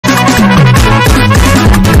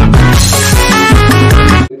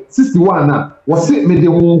21 was it me the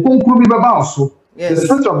conclude about so the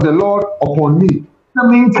Spirit of the Lord upon me. I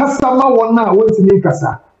mean, customer one now went to make us.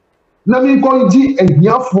 Na me go ji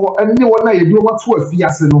ahiafo ene wona ye bi o mato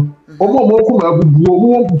afiase no omo mo ko ma bubuo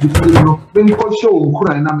mo bubuo no me ko show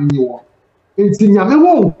nkuran na me ni wo enti nyame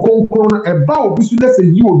wo nkonkron e ba obi su na se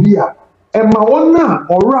yi obi a e ma wona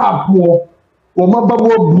ora apo o ma ba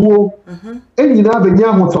mo buo enyina benya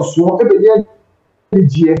ahotoso e benya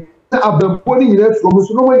ejie na abampo ni nyina from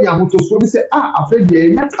so no ma ya ahotoso bi se afedi e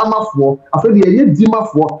nya tamafo afedi e nya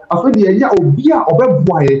dimafo afedi e nya obi a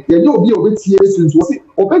obeboaye ye nya obi a obetie sunso se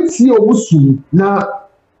obetie omusu na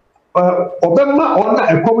obemma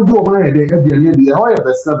ona ekomdu o ma ye de abianye de ho ye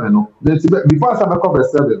verse 7 no before I come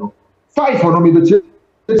verse 7 no 5 no me be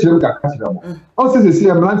chire ka kachira mo on se se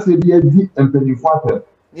amlant be di empenifo atem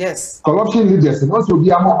yes corruption leaders no so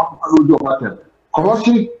bi amo do o atem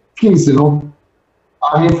corruption kings no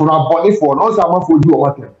I mean, for a body for no someone for you or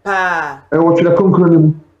what? Ah, I want you to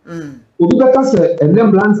conclude. We better say, and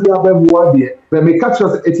then plans we have one day. When we catch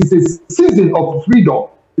us, it is a season of freedom.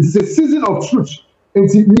 It is a season of truth. And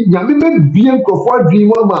Yamime being for dream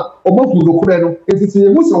mama or more to the Kureno. It is a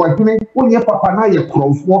Musa Wakine, when your papa na your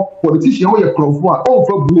crow for politician or your crow for all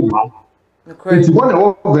for blue mouth. It's 1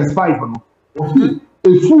 over verse 5. A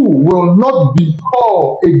fool will not be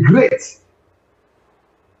called a great.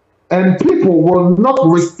 And people will not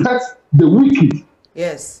respect the wicked.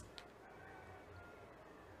 Yes.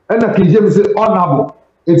 And the King James said honorable.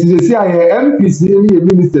 It is a CIA, MPC, any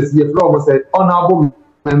ministers here from said honorable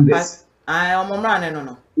members. I am running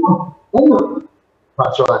no.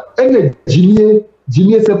 And the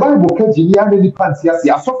Jimmy said Bible can Jimmy and any pants. Yes,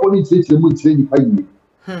 I saw for each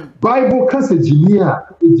Bible can say Jimmy,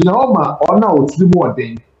 Jinoma, honor or 3 more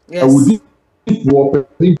days. I would be for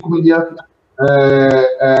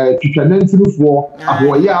twitwananti for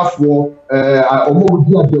aboyafo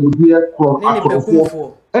omogudi adamudi akro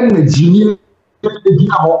ene jini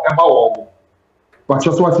ejina ho eba wo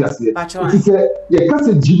bacho so ati ase ite ye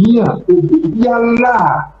kase jini a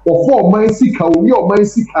obiala ofo man sika oyi o man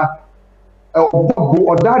sika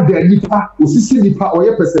obo odada nipa osisi nipa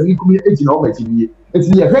oye pesani kumi ejina o majini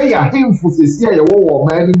eti ye hwe ya hemfu sesi a ye wo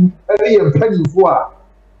man ni ene ye mpanifo a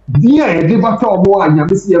dia de bata omo anya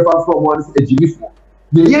mesi e fa from one ejilifo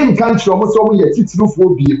the yen kan tro mo so mo ye titirufo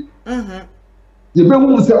bie ye be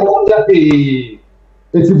hu se o ya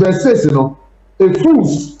it verse 6 no a fool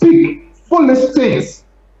speak foolish things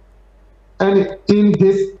and in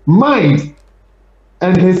his mind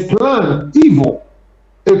and his plan evil.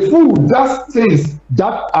 A fool does things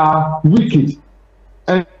that are wicked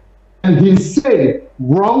and he say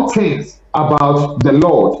wrong things about the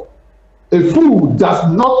Lord. A fool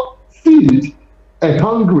does not feed a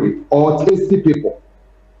hungry or tasty people.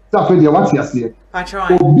 That's what you say.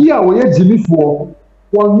 Obi a we Jimmy for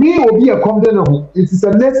me obi a come down ho. It is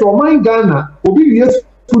a next or my Ghana. Obi yes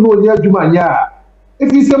to know near Jumanya.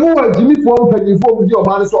 If you say more Jimmy for penny for your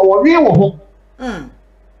man so or we ho.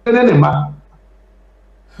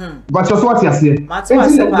 But just what you say.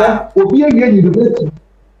 Obi a university.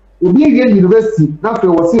 Obi a university. Now we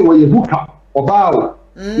was say we book up or bow.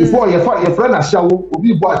 Before your friend a shower,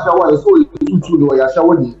 obi bo a shower so you no ya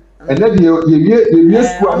shower ni. And then you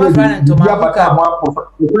school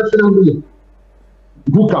professional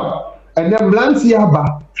book up. And then Blancy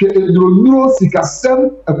Abba, Neuro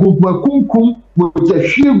Sikasem, a Kumkum, with a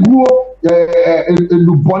shiguo,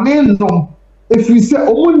 Bonenum. If you say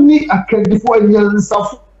only a can before a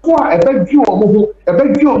beg you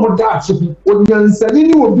on that onion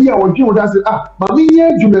sending will be our view that Mamma,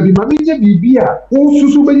 you may be Mamma Bibia, who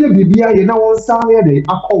Susubaya Bibia, and now on Saturday,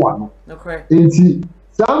 Aquan. Okay.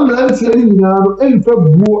 Some land selling now and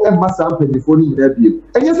February and Massam before you have you.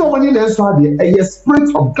 And yes, only there's a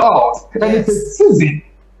spirit of God, and it's a season.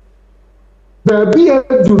 There be a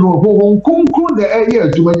to know who conquer the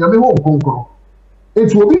area to when you won't conquer.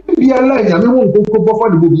 It will be a line, I won't go for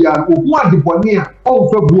the movie, or what the Bonia, all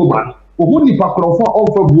for woman, or who the Pacro for all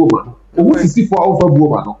for woman, or what is it for all for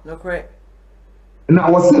woman. Okay. And I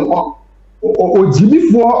was saying, or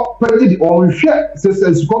Jimmy for President or Share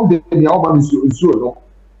says, come to the album is so.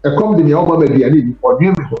 A come to the album maybe I need or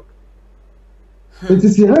him. It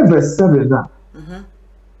is here verse 7 now.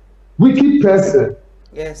 Wicked person,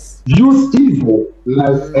 yes, use evil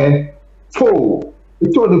like a foe.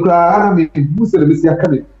 It's all the cry. I mean, who said this? I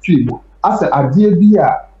can't treat you. I said, I dear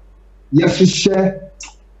dear, yes, she share.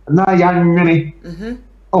 Now, young many.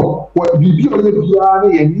 Oh, what you do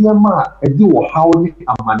and near ma, and do how many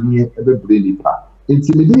a man ever brainy pa.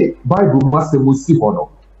 Intimidate Bible must have see for no.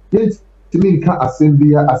 Yet, to me, can't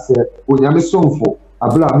assembly. I said, when I'm a song for, I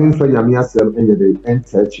blame for Yamia Sel and the day and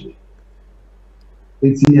touch me.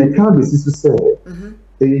 It's a kind sister said,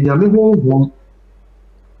 a Yamiho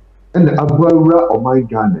and the Abura or my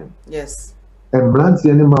Ghana. Yes. And Blanty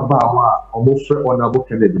and Mabawa almost honorable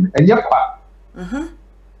Canadian. And Yapa.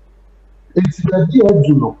 It's the idea,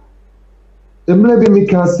 Juno. The maybe me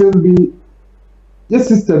can send be yes,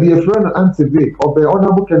 sister, be a friend Auntie Vic or the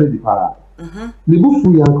honorable Kennedy.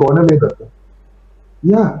 Nibufu Yankona Mebako.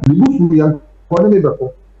 Yeah, Nibufu Yankona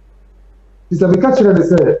Mebako. Sister, the catcher they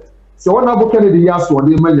said, so honorable Kennedy Yasu or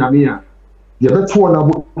the Mania. You bet two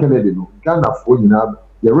honorable Kennedy, no Ghana for you now.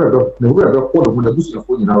 You're rebel, the rebel, when the bush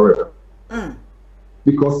for you now rebel.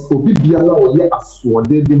 Because Obi Biala or ye aswan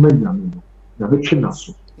de Mania,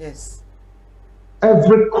 Navichinasu. Yes.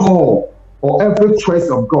 Every call or every choice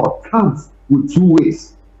of God comes with two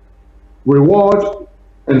ways: reward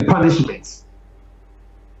and punishment.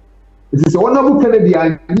 It is honorable Kennedy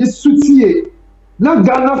and yes, suitie. Not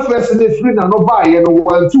Ghana first in the free and no buy and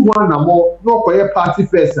 1-2-1 or more, no quiet party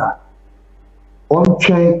first. On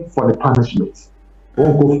train for the punishment.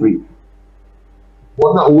 Won't go free.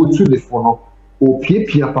 One or two the phone or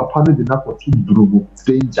PPA Papa did not put in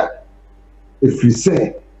danger. If you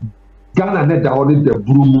say Ghana net down the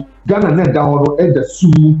broom, Ghana net down at the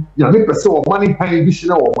sumu, Yami person money high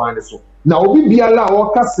vision or minus so. Now we be allowed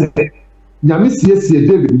or cassette. Yami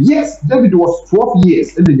David. Yes, David was 12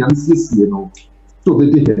 years in the Yami you know. So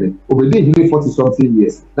they did it. Over there, he 40-something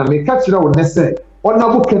years. Now, me catch it out and say,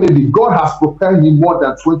 Honorable Kennedy, God has prepared him more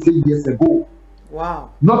than 20 years ago.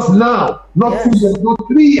 Wow. Not now, not 2 years, not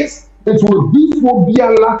 3 years. It will be for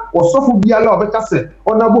Biala or so for Biala or better said,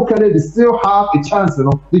 Honorable Kennedy still have a chance, you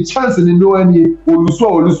know, the chance in the no any or lose.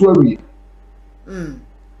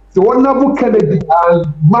 So Honorable Kennedy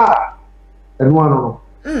and Ma and one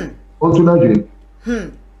on to Nigeria.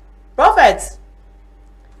 Prophet.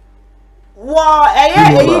 Wa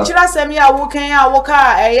eyi chira semi a wokan a woka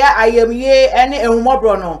ayamye ene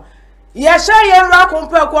ehumobro no ye hye ye nra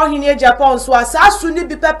kompa ko hene Japan so asasu ni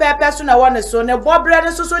bi pepepe so na wone so ne bobre ne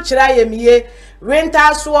so chira ayamye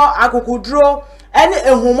winter so akokuduro ene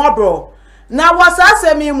ehumobro na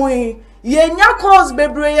wasasemi mu ye nya cause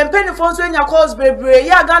bebre ye penifo so nya cause bebre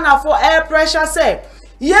ya Ghana for air pressure say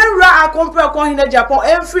Yenra a compare con in Japan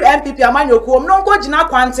every MPP amanyoku no go gina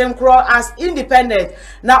kwantem kro as independent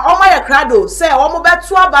na oma ya krado say omo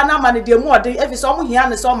beto abana mane de mu ode efise omo hia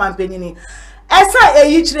ne so man panini esa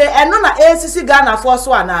eyi kire eno na ACC Ghana for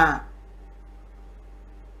so ana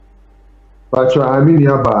Pacho amini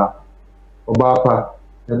aba obapa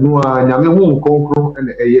eno a nyame hu nkonkro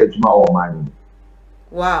ene eye aduma o man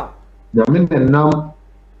wow nyame nenam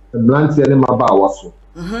mlanti ene maba awaso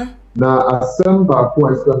na assemba ko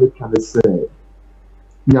asem kan say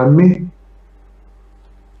nyame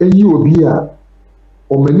eyi obi a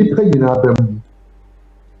o mani pa nyina bam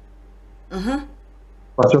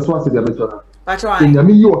pacho so ase dia betona pacho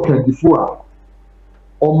nyame yi o kan difo a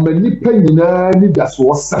o mani pa nyina ni da so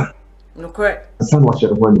osa no correct san wa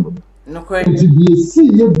chere wani mo no correct nti bi si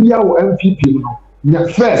ye bia o MPP no nya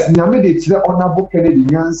first nyame de kire honorable Kennedy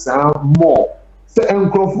nyansa more se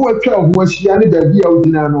enkrofo atwa ho ahia ne da bia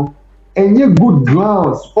odina no enye good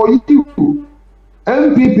grounds for you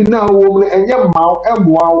MPP now woman enye maw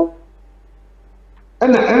emboa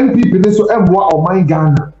and MPP ne so emboa o man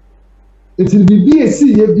Ghana it will be a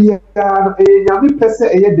see ye bia e nyame pese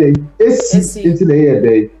eye dey esi it na eye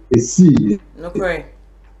dey esi no correct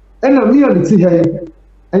and na me on ti he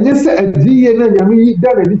enye se adiye na nyame yi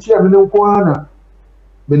da na di chia me nko ana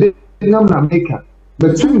me de nam na maker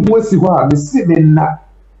but tu ho asi ho a me si me na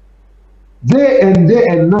day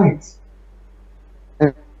and night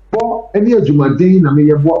any adwumaden na me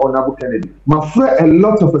yebo Honorable Kennedy my friend a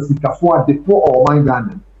lot of asikafo adepo or man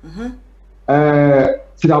Ghana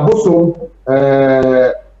Serebour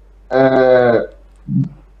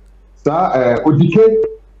Odike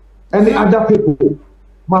any other people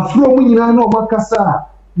my friend mu nyina na o makasa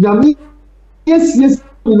nyame yes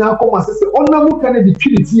nyina ko ma say Honorable Kennedy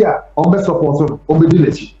trinity a o be support no o be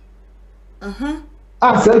dilechi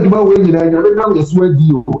I said my way nyina nyame na yeso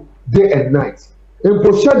adi o day and night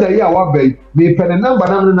Emposha da ya wa bai me pene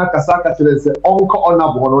number na kasa ka kire se onko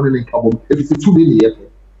Honorable no ne nkabom if it's 2 million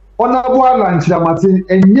Honorable lunch na mate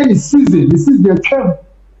enye ni season the term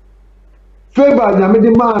February na me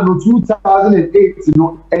de man no 2008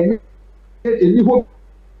 no enye eni ho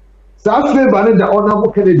sa February da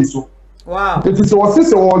Honorable Kennedy so wow it is what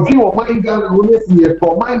say o dwi o man Ghana no ne see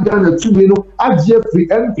for man Ghana 2 million agye free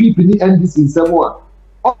MPP ni NDC nsemo a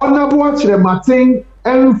Honorable kire mate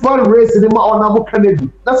and for race in my Honorable Kennedy.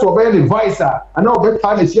 That's what very advisor. I know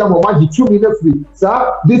better than she am 2 million free.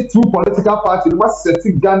 Sir, these two political parties must set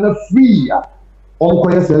Ghana free. On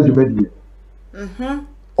Koya Serebour.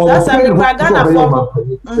 That's a big Ghana for.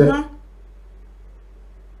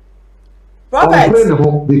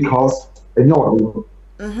 Robert. Because and you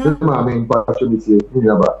I mean, but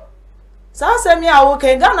so say me a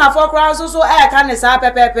okay Ghana for crown so can say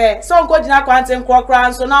pepepe so nko gina kwanten kro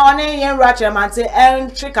crown so na one yen rache mante en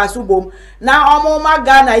trika bom na omo ma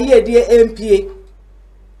Ghana ye die MPA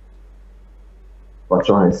but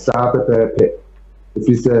try sa pepepe if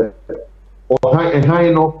you say o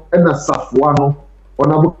han no e na safwa no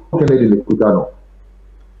ona bu Kennedy le kutano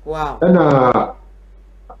wow na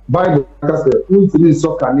Bible kase untini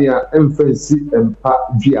sokania emfensi empa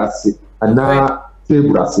viase ana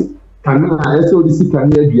tebrase kana eso disi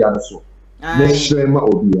kania bia so na shrema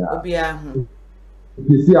obia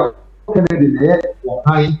disi a Kennedy ne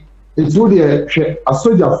ohan etu de hwe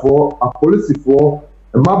asojafo apolisifo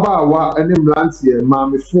mabaawa ene mlantie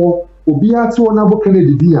maamefo obia te wona bo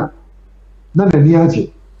Kennedy dia na nani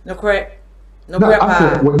age no correct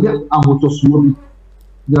pa wonya ahotosuo bi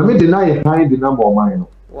nyame de na ye han de na mo man no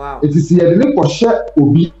wow it is here the koshe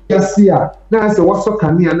obi ase a na se waso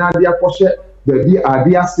kania na ade akoshe baby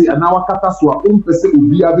ade ase na wakata so a ompese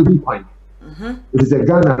obi abe hu kwan it is a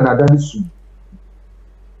Ghana na ade su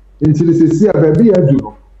until se see a baby adu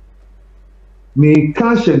no me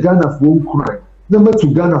ka she Ghana fo nkran na matu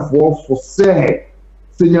Ghana for say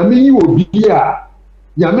se nyame yi obi a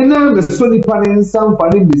nyame na me so nipa ne nsam fa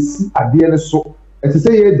ne mesi ade ne so it is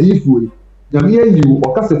say ye difu nyame yi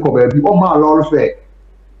o kase ko baby o ma lord fe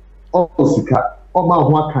Osika, or my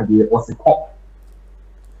one candy was a cop.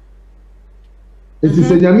 It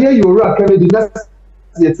is a Yamia Yura Kennedy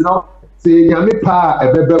yet now say Yami Pa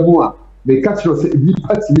a Bebemua, may catch your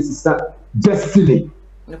Mrs. Destiny.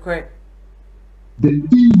 Okay. The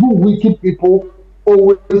evil, wicked people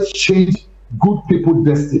always change good people's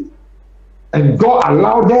destiny. And God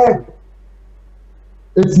allowed them.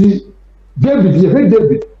 It's David, you heard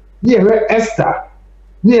David, near her Esther,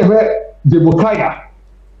 near her Demokaya.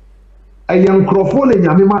 A young crofone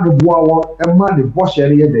nyame ma de boa wo e ma de bo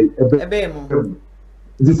hye ye de ebe mu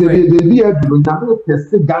this say the be adu nyame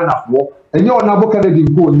test Ghana fo enye ona bo Kennedy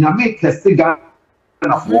go nyame test Ghana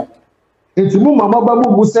fo enti mu mama ba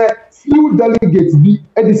mu say few delegates be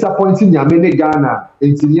e disappointing nyame ne Ghana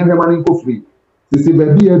enti nye hema ne ko free this say be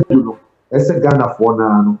adu no e se Ghana fo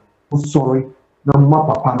na no sorry na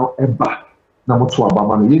mama papa no eba na mo to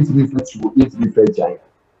abama no yenti ni fatu yenti ni fa jai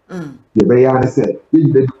ye be ya ne say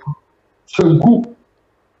ye Changu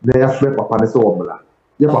na ya fre papa ne se womla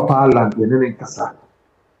ye papa land ye ne nkasa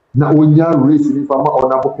na onya race ni fama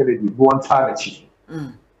ona bo Kennedy no anta na chi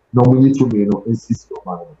na omunyi to me no insist o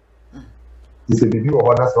man this is the view of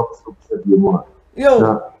other stuff be more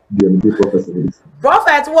na the professor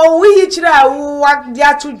prophet wo wi chira wo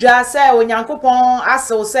dia to dwa se onyankopon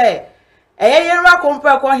asew se yenra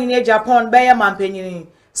kompa ko hene Japan be ye mampanyini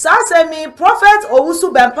Sasa me prophet owusu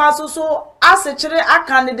bempa so asechire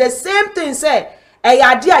akane the same thing say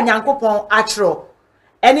eyade anyankopon achro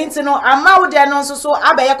eni no ama wo de no so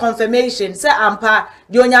abeye confirmation say ampa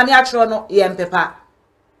de onyame achro no ye mpepa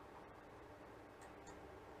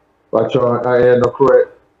Pacho no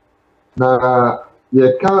correct na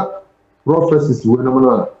ye ka prophecies we no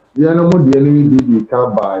na ye no mo de enemy be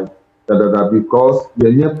can buy because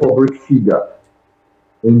ye public figure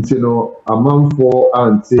no a man for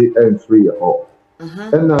anti and 3 or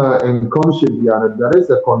and conscious there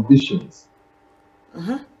is a conditions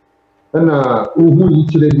and who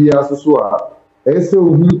each lady as so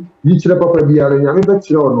who each papa be nyame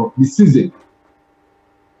be no the season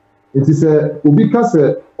it is a because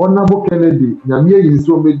honorable Kennedy nyame yi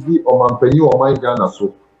so be di o mampanyi o man Ghana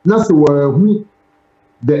so na se who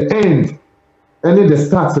the end and the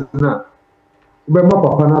start na be ma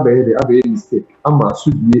papa na be de abe mistake ama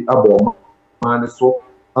sudie abo man so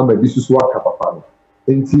ama bisusu aka papa no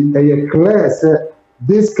enti eye clear say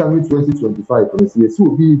this coming 2025 yes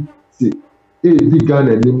will be see di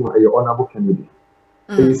Ghana nimu eye honorable Kennedy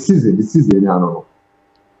the season ya no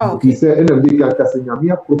okay he say ena be kan kase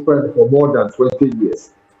nyame appropriate for more than 20 years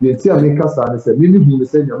the enti America say say me hu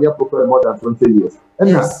say nyame appropriate more than 20 years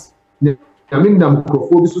ena nyame na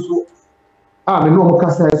microphone bisusu me no mo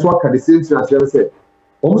kasa so aka the same thing as you said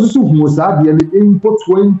almost so who sa de in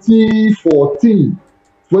 2014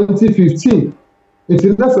 2015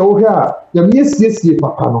 it's that's all here ya me siesie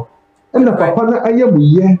papa no na papa na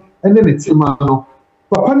ayamuye ene ne tema no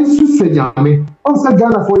papa ni su senyame on sa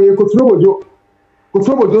Ghana for ye kotrobojo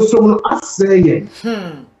so no aseye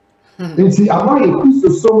nti amaye kristo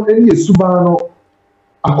so ene yesuba no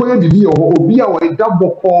akoye bibi obi a we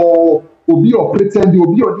daboko obi o pretend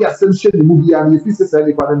obi o di assumption ni mu bia na yefi sesa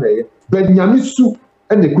ni pa na ye but nyame su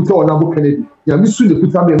ene kuta ona bo Kennedy nyame su ne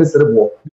kuta me Serebour